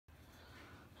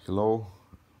Hello,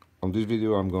 on this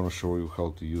video I'm gonna show you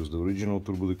how to use the original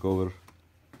turbo decoder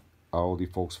Audi,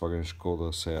 Volkswagen,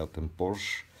 Skoda, Seat and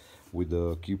Porsche with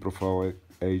the key profile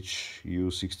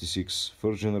HU66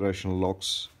 first generation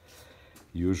locks.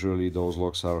 Usually those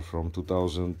locks are from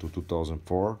 2000 to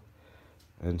 2004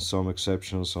 and some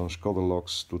exceptions on Skoda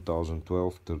locks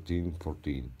 2012, 13,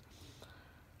 14.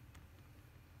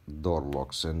 Door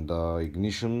locks and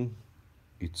ignition,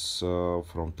 it's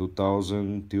from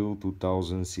 2000 till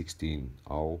 2016.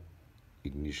 All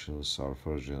ignitions are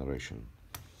first generation.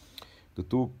 The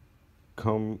two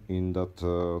come in that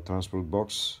transport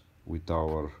box with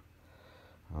our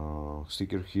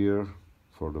sticker here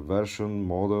for the version,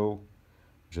 model,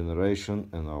 generation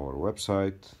and our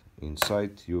website.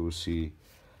 Inside you will see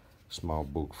a small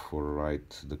book for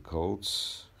write the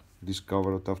codes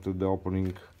discovered after the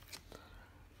opening,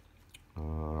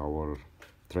 our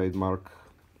trademark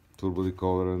turbo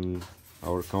decoder and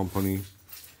our company,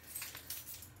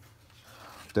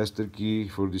 tester key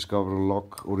for discover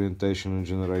lock orientation and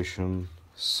generation,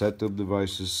 setup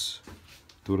devices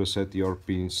to reset your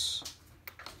pins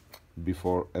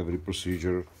before every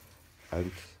procedure,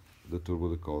 and the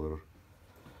turbo decoder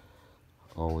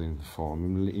all in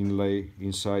foam inlay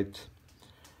inside.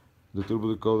 The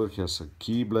turbo decoder has a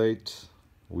key blade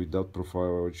with that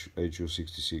profile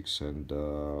HU66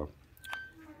 and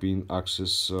pin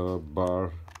access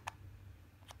bar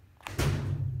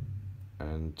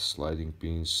and sliding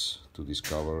pins to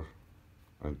discover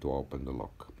and to open the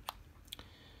lock.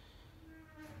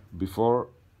 Before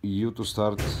you to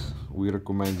start, we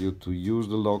recommend you to use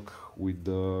the lock with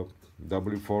the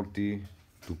W40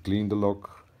 to clean the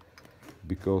lock,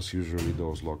 because usually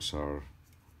those locks are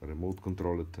remote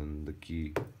controlled and the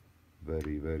key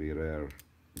very rare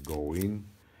go in.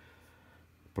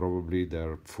 Probably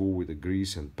they're full with the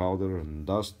grease and powder and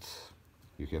dust.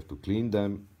 You have to clean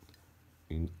them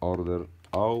in order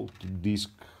all the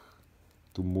disc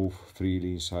to move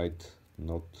freely inside,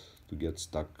 not to get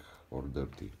stuck or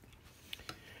dirty.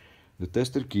 The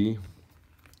tester key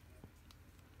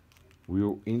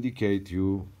will indicate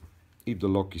you if the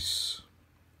lock is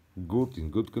good, in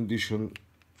good condition,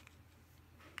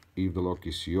 if the lock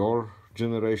is your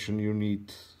generation you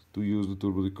need to use the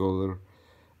turbo decoder,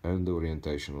 and the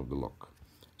orientation of the lock.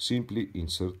 Simply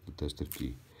insert the tester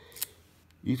key.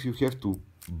 If you have to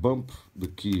bump the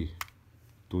key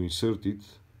to insert it,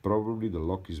 probably the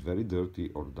lock is very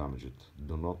dirty or damaged.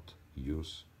 Do not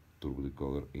use turbo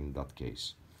decoder in that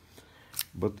case.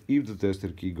 But if the tester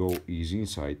key is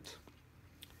inside,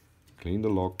 clean the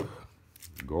lock,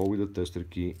 go with the tester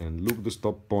key and look the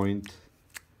stop point.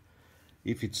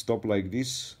 If it stops like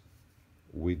this,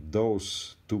 with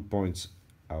those 2 points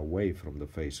away from the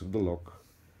face of the lock,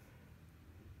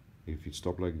 if it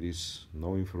stops like this,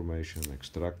 no information,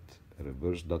 extract,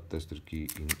 reverse that tester key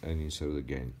and insert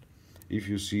again. If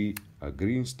you see a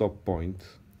green stop point,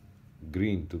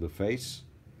 green to the face,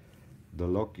 the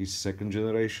lock is second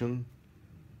generation,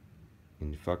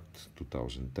 in fact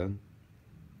 2010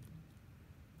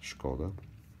 Skoda,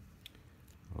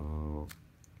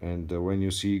 and when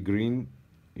you see green,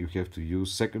 you have to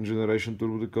use second generation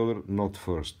turbo decoder, not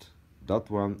first.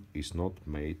 That one is not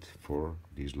made for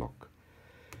this lock.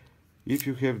 If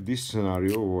you have this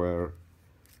scenario where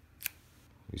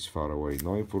it's far away,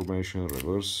 no information,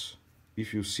 reverse.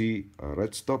 If you see a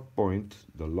red stop point,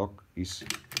 the lock is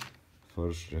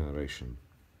first generation.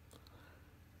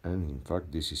 And in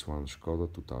fact this is one Skoda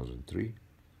 2003.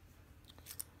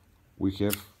 We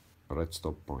have a red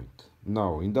stop point.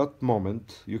 Now in that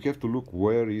moment you have to look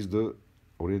where is the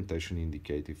orientation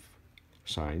indicative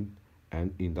sign,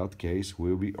 and in that case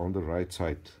will be on the right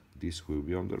side. This will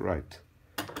be on the right.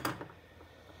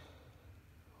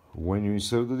 When you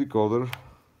insert the decoder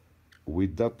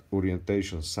with that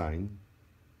orientation sign,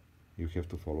 you have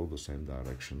to follow the same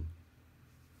direction,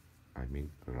 I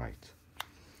mean right.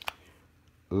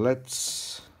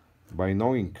 By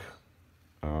knowing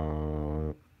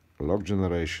lock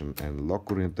generation and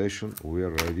lock orientation, we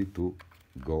are ready to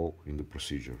go in the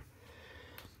procedure.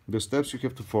 The steps you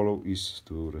have to follow is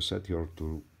to reset your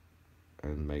tool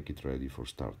and make it ready for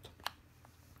start.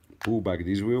 Pull back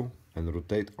this wheel and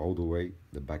rotate all the way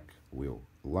the back wheel.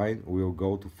 Line will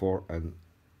go to 4 and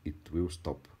it will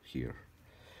stop here.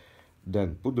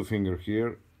 Then put the finger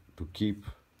here to keep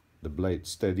the blade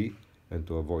steady and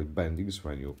to avoid bendings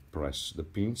when you press the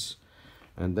pins.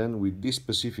 And then with this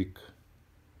specific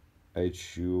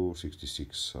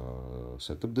HU66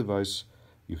 setup device,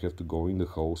 you have to go in the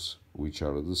holes which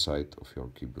are at the side of your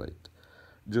key blade.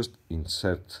 Just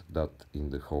insert that in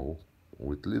the hole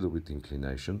with a little bit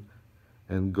inclination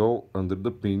and go under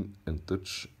the pin and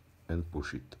touch and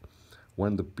push it.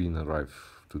 When the pin arrives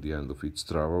to the end of its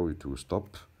travel, it will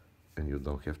stop and you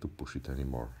don't have to push it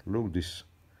anymore. Look, this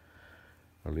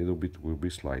a little bit will be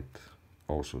slight.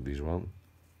 Also this one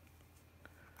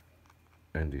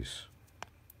and this.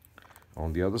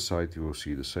 On the other side you will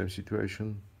see the same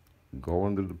situation. Go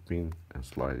under the pin and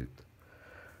slide it.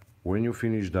 When you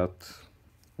finish that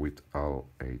with all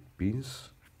 8 pins,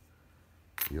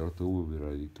 your tool will be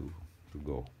ready to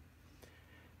go.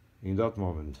 In that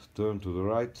moment, turn to the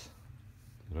right.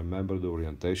 Remember the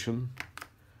orientation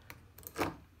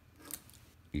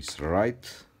is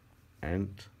right and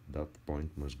that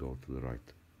point must go to the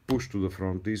right. Push to the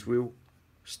front this wheel,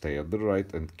 stay at the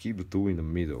right and keep the tool in the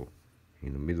middle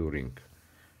ring.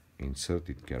 Insert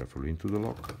it carefully into the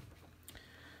lock.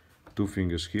 2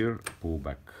 fingers here, pull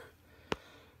back.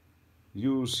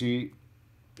 You see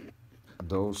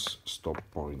those stop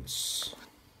points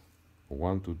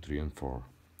 1, 2, 3 and 4.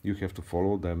 You have to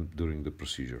follow them during the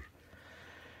procedure.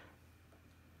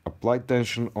 Apply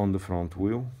tension on the front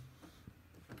wheel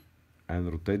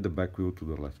and rotate the back wheel to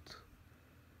the left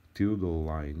till the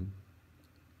line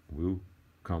will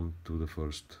come to the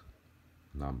first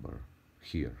number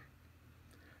here.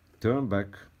 Turn back,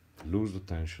 lose the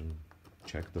tension,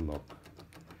 check the lock,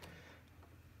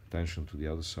 tension to the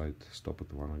other side, stop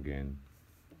at 1 again,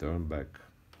 turn back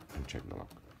and check the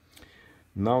lock.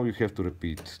 Now you have to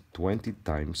repeat 20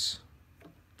 times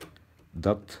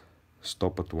that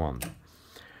stop at 1.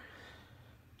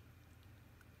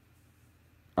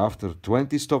 After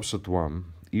 20 stops at 1,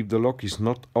 if the lock is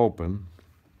not open,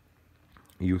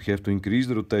 you have to increase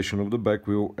the rotation of the back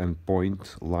wheel and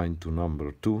point line to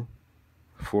number 2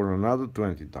 for another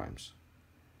 20 times.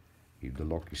 If the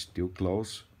lock is still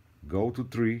closed, go to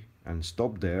 3 and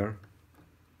stop there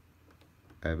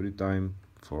every time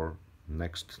for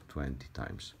next 20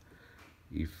 times.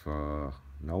 If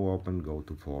no open, go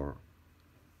to 4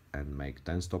 and make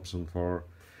 10 stops on 4.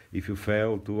 If you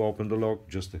fail to open the lock,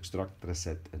 just extract,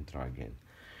 reset and try again.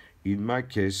 In my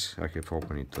case, I have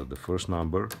opened it at the first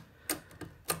number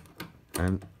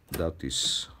and that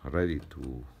is ready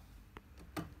to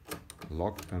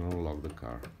lock and unlock the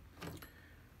car.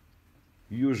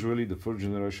 Usually the first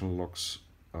generation locks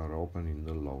are open in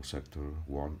the low sector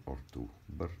 1 or 2,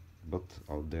 but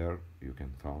out there you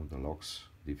can find the locks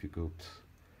difficult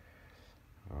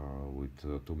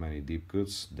with too many deep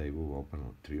cuts. They will open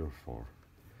at 3 or 4.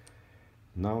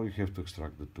 Now you have to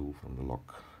extract the tool from the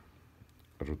lock.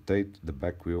 Rotate the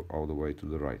back wheel all the way to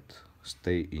the right.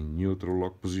 Stay in neutral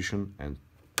lock position and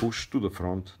push to the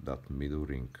front that middle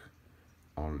ring.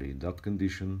 Only in that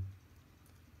condition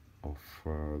of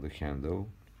the handle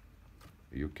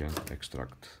you can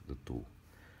extract the tool.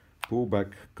 Pull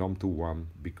back, come to 1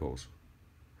 because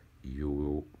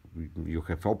you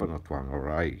have opened at 1,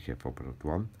 or I have opened at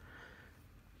 1.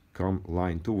 Come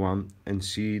line to 1 and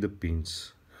see the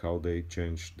pins, how they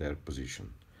change their position.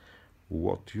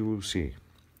 What you will see,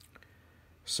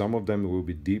 some of them will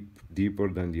be deeper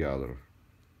than the other.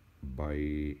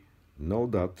 By know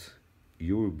that,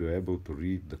 you will be able to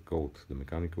read the code, the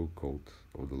mechanical code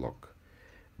of the lock.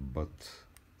 But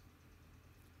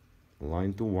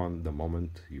line to 1 the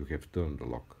moment you have turned the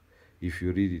lock. If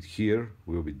you read it here,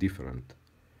 will be different.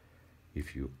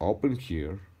 If you open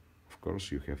here, of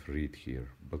course you have read here,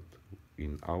 but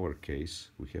in our case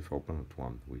we have opened at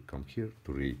 1. We come here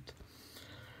to read.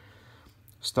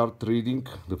 Start reading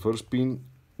the first pin.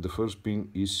 The first pin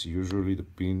is usually the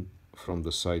pin from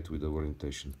the side with the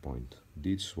orientation point.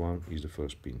 This one is the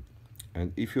first pin.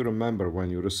 And if you remember, when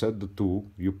you reset the tool,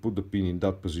 you put the pin in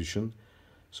that position.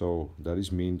 So that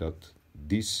is mean that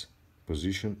this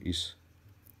position is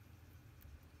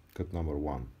cut number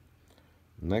 1.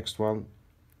 Next one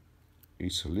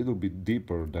is a little bit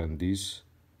deeper than this,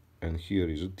 and here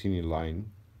is a tiny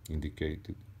line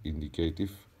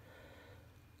indicative,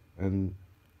 and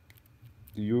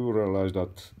you realize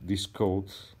that this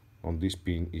code on this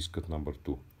pin is cut number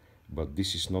 2, but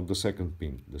this is not the second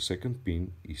pin. The second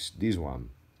pin is this one.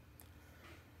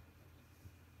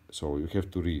 So you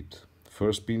have to read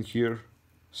first pin here,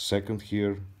 second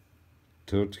here,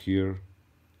 third here,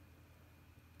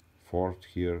 fourth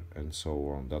here, and so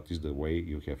on. That is the way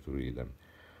you have to read them.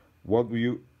 What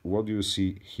do you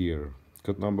see here?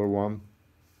 Cut number 1,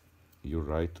 you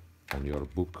write on your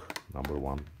book number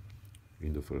 1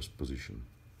 in the first position.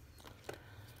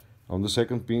 On the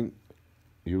second pin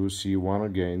you will see 1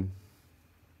 again.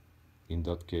 In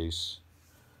that case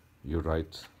you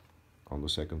write on the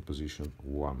second position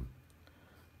 1.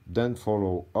 Then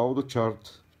follow all the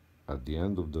chart. At the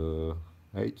end of the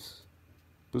 8th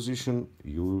position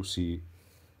you will see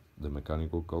the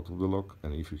mechanical code of the lock,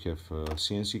 and if you have a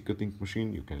CNC cutting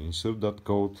machine you can insert that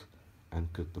code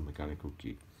and cut the mechanical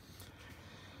key.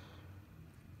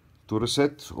 To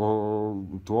reset or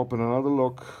to open another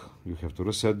lock, you have to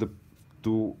reset the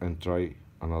 2 and try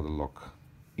another lock.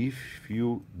 If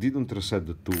you didn't reset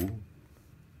the 2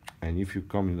 and if you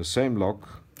come in the same lock,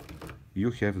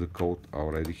 you have the code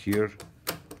already here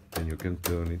and you can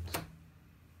turn it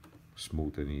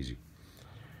smooth and easy.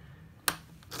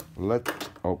 Let's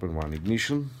open one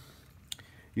ignition.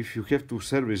 If you have to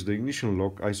service the ignition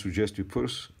lock, I suggest you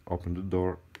first open the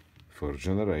door first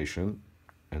generation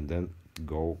and then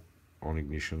go on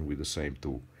ignition with the same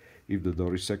tool. If the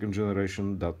door is second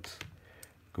generation, that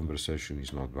conversation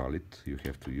is not valid. You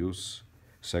have to use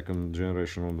second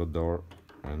generation on the door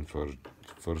and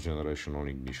first generation on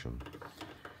ignition.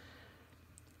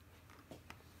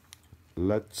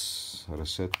 Let's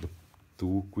reset the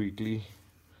tool quickly.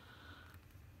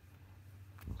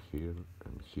 Here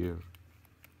and here,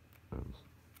 and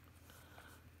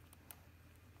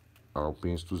all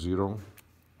pins to 0.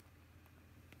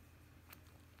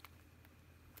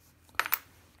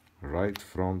 Right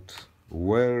front.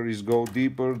 Where is go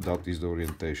deeper? That is the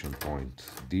orientation point.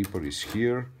 Deeper is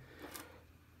here.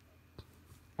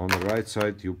 On the right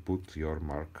side you put your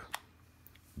mark.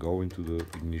 Go into the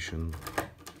ignition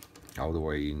all the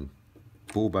way in.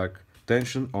 Pull back.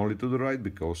 Tension only to the right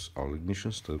because all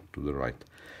ignition stop to the right.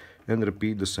 And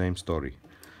repeat the same story.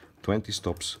 20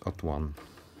 stops at 1.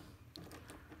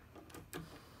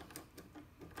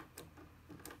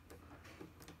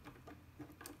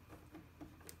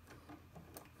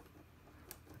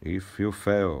 If you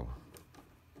fail,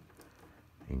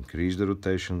 increase the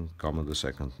rotation, come at the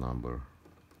second number.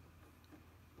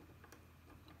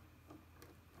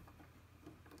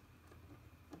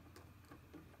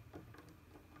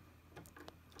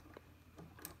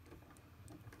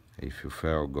 If you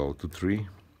fail, go to 3.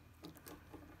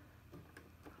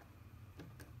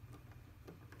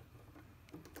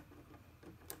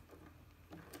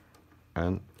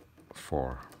 And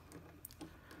 4.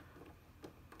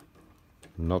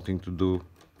 Nothing to do,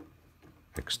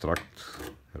 extract,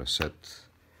 reset.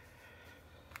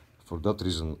 For that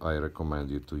reason I recommend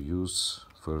you to use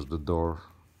first the door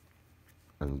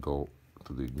and go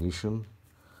to the ignition,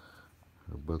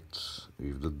 but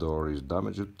if the door is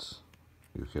damaged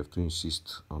you have to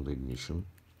insist on the ignition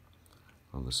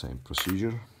on the same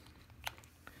procedure.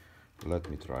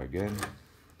 Let me try again.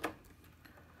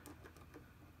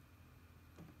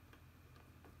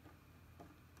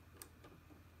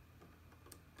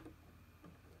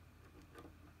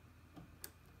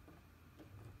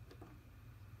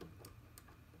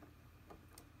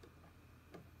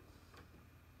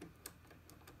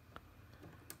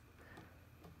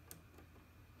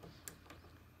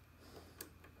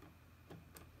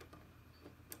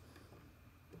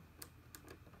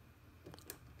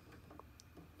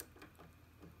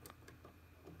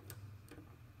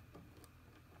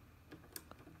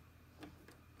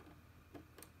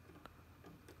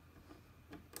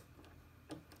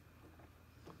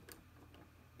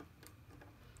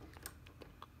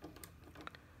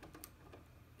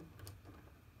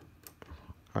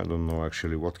 I don't know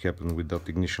actually what happened with that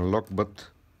ignition lock, but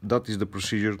that is the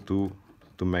procedure to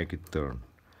make it turn.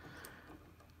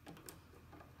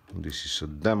 This is a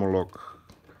demo lock.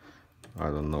 I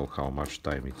don't know how much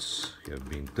time it's have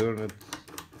been turned.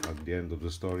 At the end of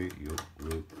the story you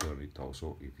will turn it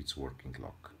also if it's working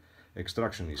lock.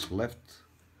 Extraction is left,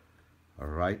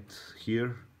 right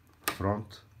here,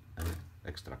 front and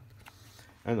extract.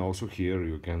 And also here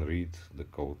you can read the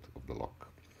code of the lock.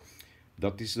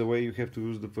 That is the way you have to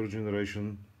use the first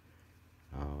generation.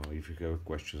 If you have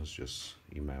questions, just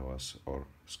email us or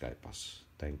Skype us.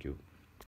 Thank you.